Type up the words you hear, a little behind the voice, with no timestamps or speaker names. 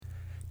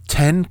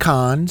10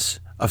 cons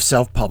of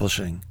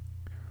self-publishing,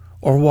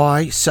 or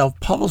why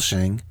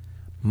self-publishing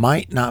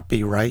might not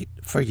be right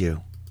for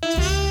you.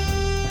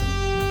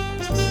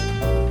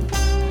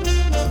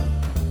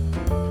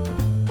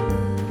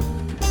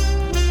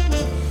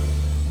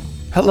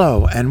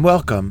 Hello and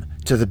welcome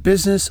to the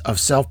Business of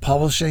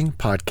Self-Publishing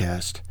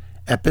podcast,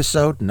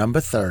 episode number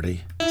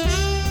 30.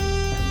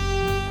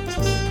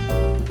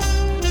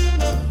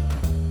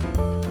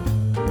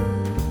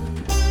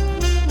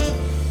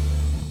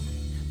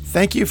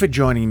 Thank you for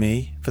joining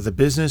me for the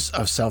Business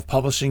of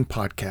Self-Publishing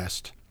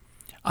podcast.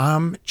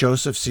 I'm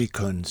Joseph C.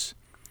 Kunz.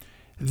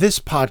 This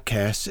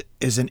podcast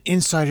is an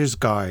insider's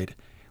guide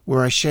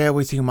where I share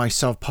with you my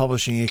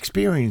self-publishing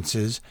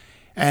experiences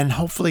and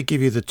hopefully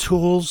give you the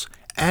tools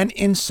and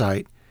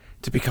insight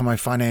to become a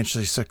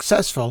financially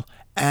successful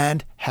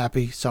and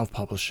happy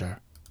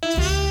self-publisher.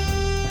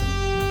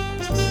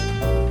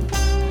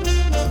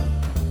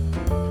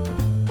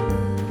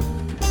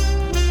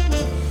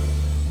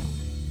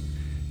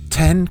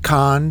 Ten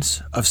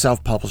cons of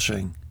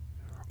self-publishing,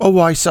 or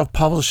why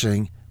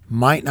self-publishing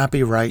might not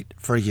be right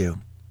for you.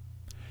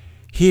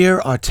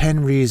 Here are 10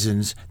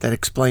 reasons that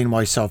explain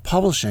why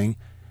self-publishing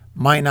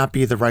might not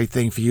be the right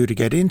thing for you to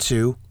get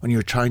into when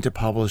you're trying to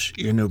publish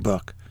your new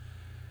book.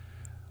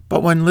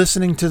 But when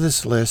listening to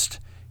this list,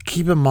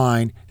 keep in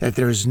mind that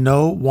there is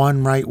no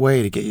one right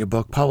way to get your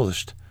book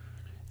published.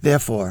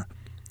 Therefore,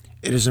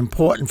 it is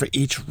important for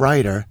each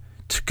writer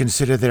to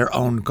consider their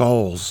own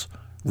goals,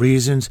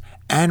 reasons,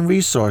 and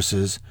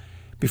resources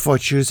before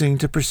choosing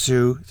to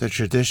pursue the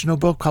traditional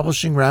book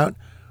publishing route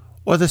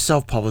or the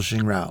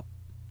self-publishing route.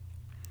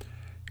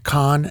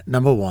 Con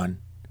number 1,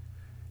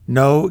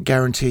 no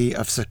guarantee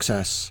of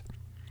success.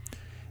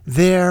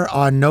 There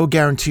are no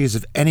guarantees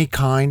of any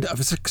kind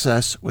of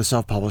success with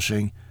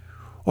self-publishing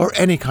or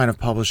any kind of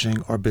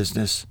publishing or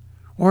business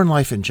or in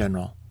life in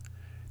general.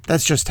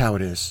 That's just how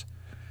it is.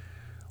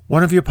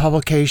 One of your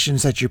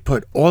publications that you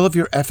put all of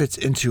your efforts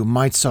into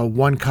might sell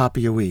 1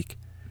 copy a week,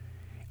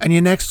 and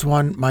your next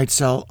one might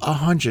sell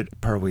 100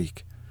 per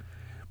week.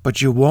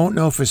 But you won't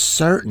know for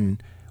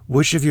certain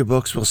which of your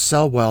books will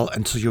sell well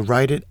until you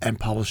write it and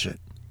publish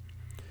it.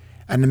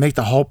 And to make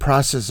the whole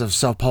process of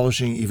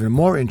self-publishing even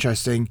more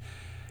interesting,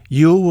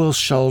 you will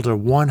shoulder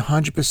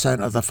 100%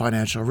 of the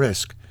financial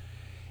risk.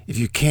 If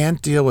you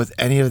can't deal with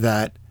any of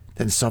that,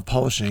 then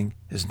self-publishing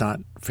is not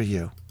for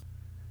you.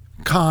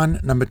 Con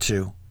number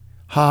 2,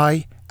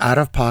 high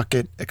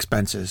out-of-pocket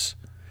expenses.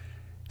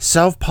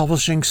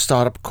 Self-publishing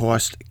startup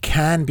cost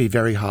can be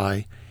very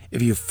high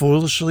if you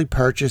foolishly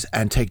purchase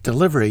and take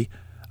delivery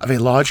of a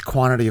large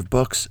quantity of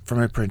books from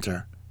a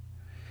printer,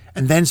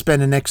 and then spend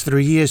the next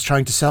 3 years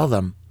trying to sell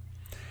them,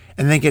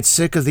 and then get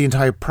sick of the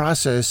entire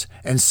process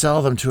and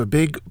sell them to a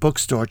big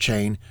bookstore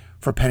chain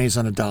for pennies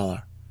on a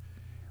dollar.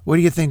 Where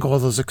do you think all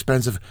those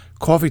expensive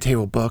coffee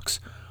table books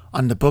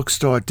on the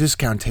bookstore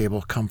discount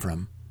table come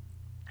from?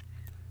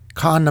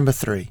 Con number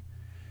 3,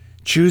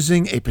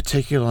 choosing a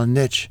particular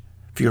niche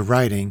for your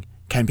writing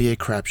can be a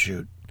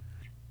crapshoot.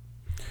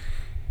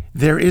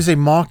 There is a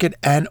market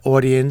and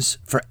audience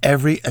for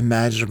every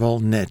imaginable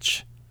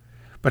niche.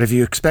 But if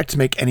you expect to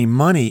make any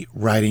money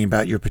writing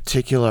about your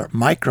particular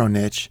micro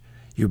niche,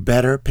 you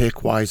better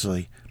pick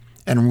wisely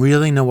and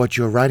really know what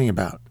you're writing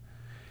about.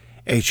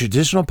 A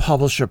traditional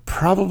publisher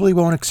probably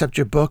won't accept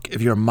your book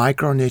if your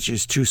micro niche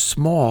is too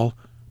small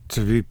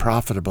to be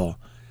profitable.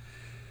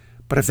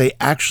 But if they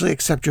actually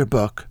accept your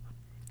book,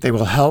 they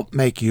will help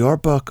make your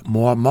book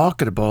more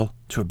marketable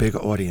to a bigger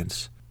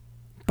audience.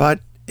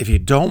 But if you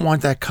don't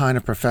want that kind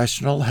of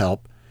professional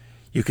help,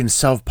 you can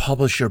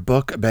self-publish your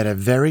book about a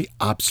very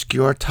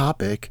obscure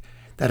topic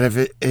that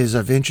is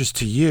of interest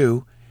to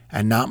you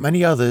and not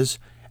many others,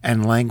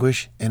 and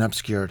languish in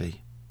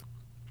obscurity.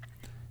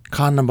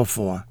 Con number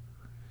 4,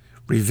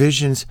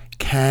 revisions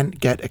can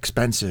get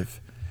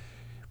expensive.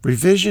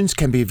 Revisions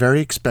can be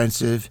very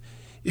expensive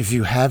if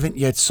you haven't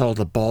yet sold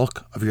the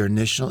bulk of your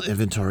initial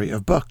inventory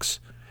of books.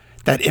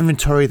 That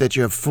inventory that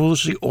you have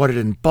foolishly ordered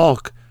in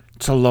bulk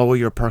to lower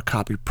your per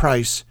copy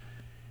price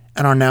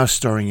and are now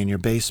storing in your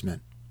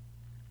basement.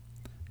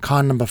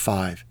 Con number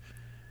 5,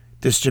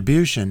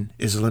 distribution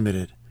is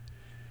limited.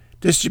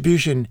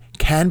 Distribution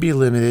can be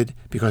limited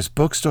because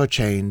bookstore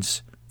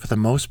chains, for the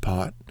most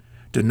part,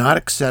 do not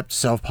accept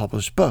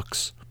self-published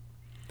books.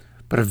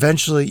 But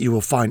eventually you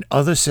will find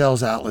other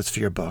sales outlets for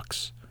your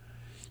books.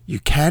 You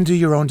can do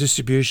your own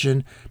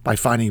distribution by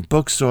finding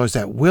bookstores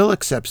that will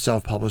accept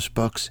self-published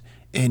books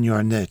in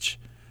your niche.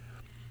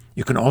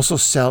 You can also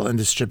sell and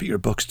distribute your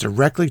books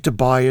directly to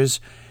buyers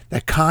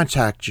that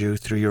contact you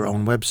through your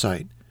own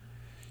website.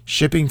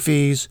 Shipping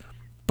fees,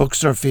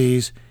 bookstore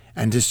fees,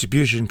 and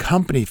distribution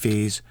company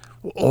fees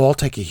will all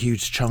take a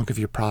huge chunk of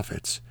your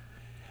profits.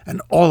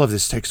 And all of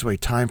this takes away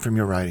time from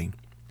your writing.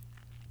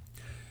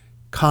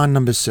 Con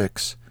number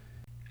 6.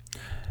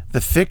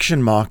 The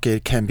fiction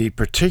market can be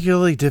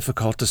particularly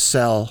difficult to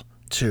sell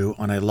to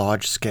on a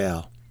large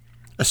scale,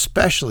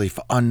 especially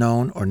for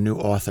unknown or new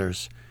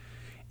authors.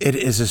 It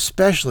is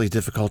especially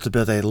difficult to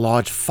build a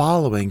large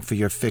following for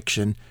your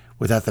fiction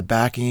without the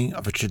backing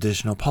of a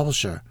traditional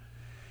publisher.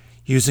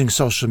 Using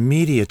social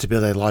media to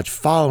build a large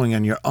following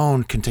on your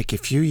own can take a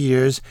few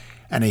years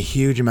and a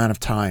huge amount of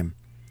time,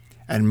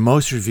 and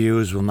most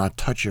reviewers will not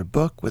touch your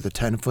book with a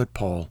 10-foot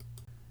pole.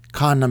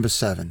 Con number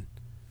 7.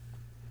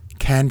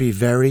 Can be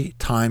very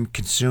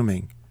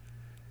time-consuming.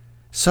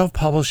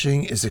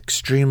 Self-publishing is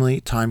extremely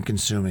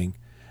time-consuming,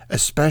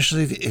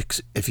 especially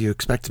if you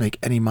expect to make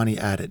any money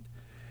at it.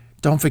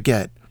 Don't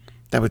forget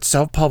that with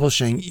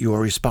self-publishing, you are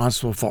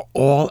responsible for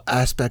all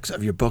aspects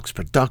of your book's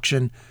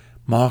production,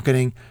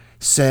 marketing,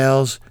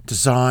 sales,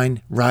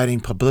 design, writing,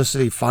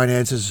 publicity,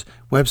 finances,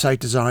 website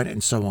design,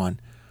 and so on.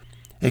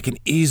 It can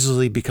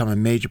easily become a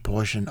major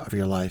portion of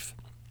your life.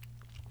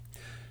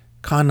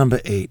 Con number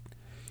 8.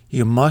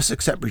 You must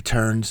accept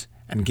returns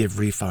and give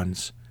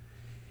refunds.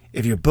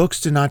 If your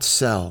books do not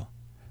sell,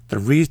 the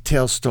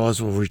retail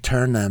stores will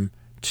return them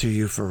to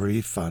you for a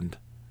refund.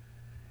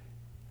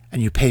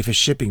 And you pay for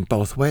shipping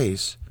both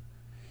ways.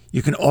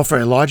 You can offer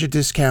a larger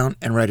discount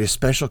and write a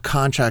special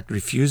contract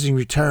refusing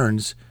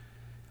returns,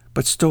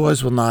 but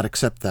stores will not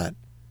accept that.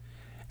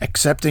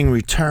 Accepting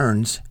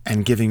returns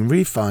and giving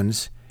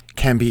refunds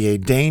can be a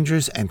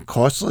dangerous and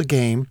costly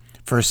game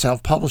for a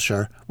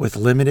self-publisher with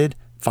limited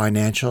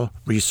financial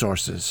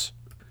resources.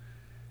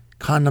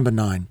 Con number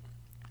 9.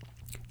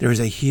 There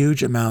is a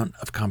huge amount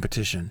of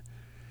competition.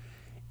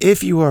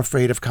 If you are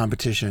afraid of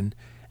competition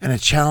and a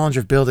challenge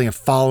of building a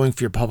following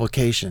for your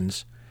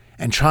publications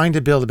and trying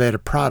to build a better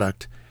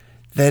product,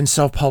 then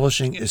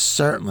self-publishing is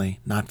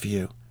certainly not for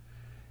you.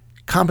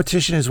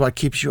 Competition is what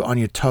keeps you on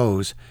your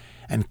toes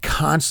and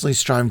constantly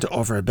striving to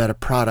offer a better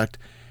product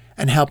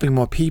and helping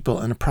more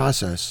people in the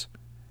process.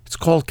 It's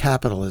called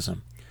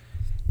capitalism.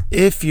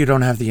 If you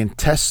don't have the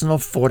intestinal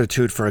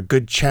fortitude for a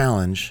good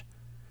challenge,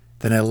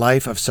 then a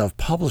life of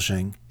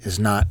self-publishing is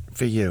not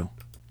for you.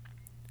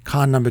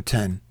 Con number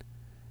 10.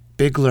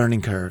 Big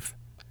learning curve.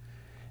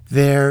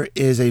 There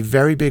is a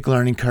very big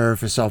learning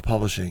curve for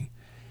self-publishing.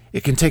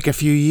 It can take a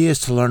few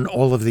years to learn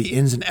all of the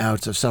ins and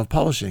outs of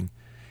self-publishing.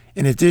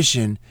 In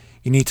addition,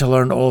 you need to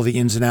learn all the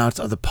ins and outs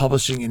of the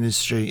publishing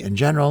industry in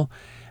general,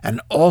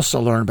 and also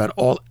learn about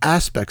all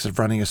aspects of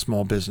running a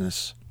small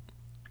business.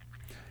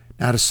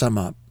 Now to sum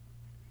up.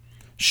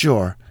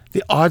 Sure,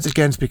 the odds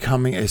against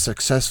becoming a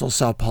successful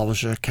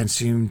self-publisher can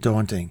seem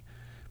daunting,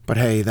 but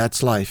hey,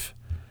 that's life.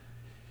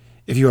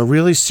 If you are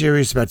really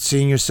serious about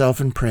seeing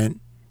yourself in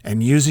print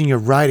and using your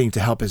writing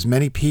to help as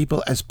many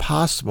people as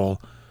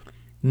possible,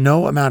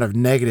 no amount of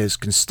negatives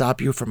can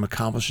stop you from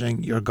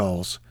accomplishing your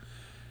goals.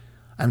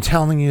 I'm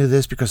telling you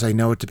this because I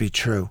know it to be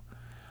true.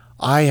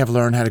 I have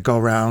learned how to go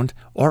around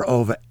or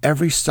over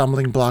every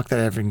stumbling block that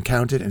I've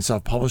encountered in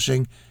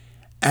self-publishing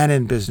and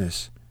in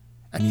business,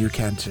 and you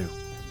can too.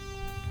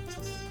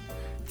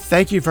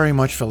 Thank you very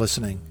much for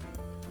listening.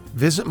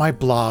 Visit my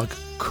blog,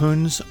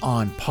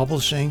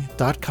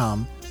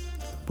 kunzonpublishing.com,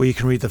 where you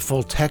can read the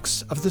full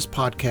text of this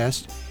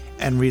podcast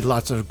and read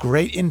lots of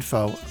great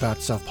info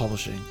about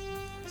self-publishing.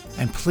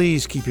 And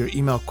please keep your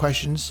email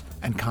questions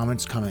and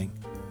comments coming.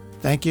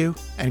 Thank you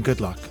and good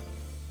luck.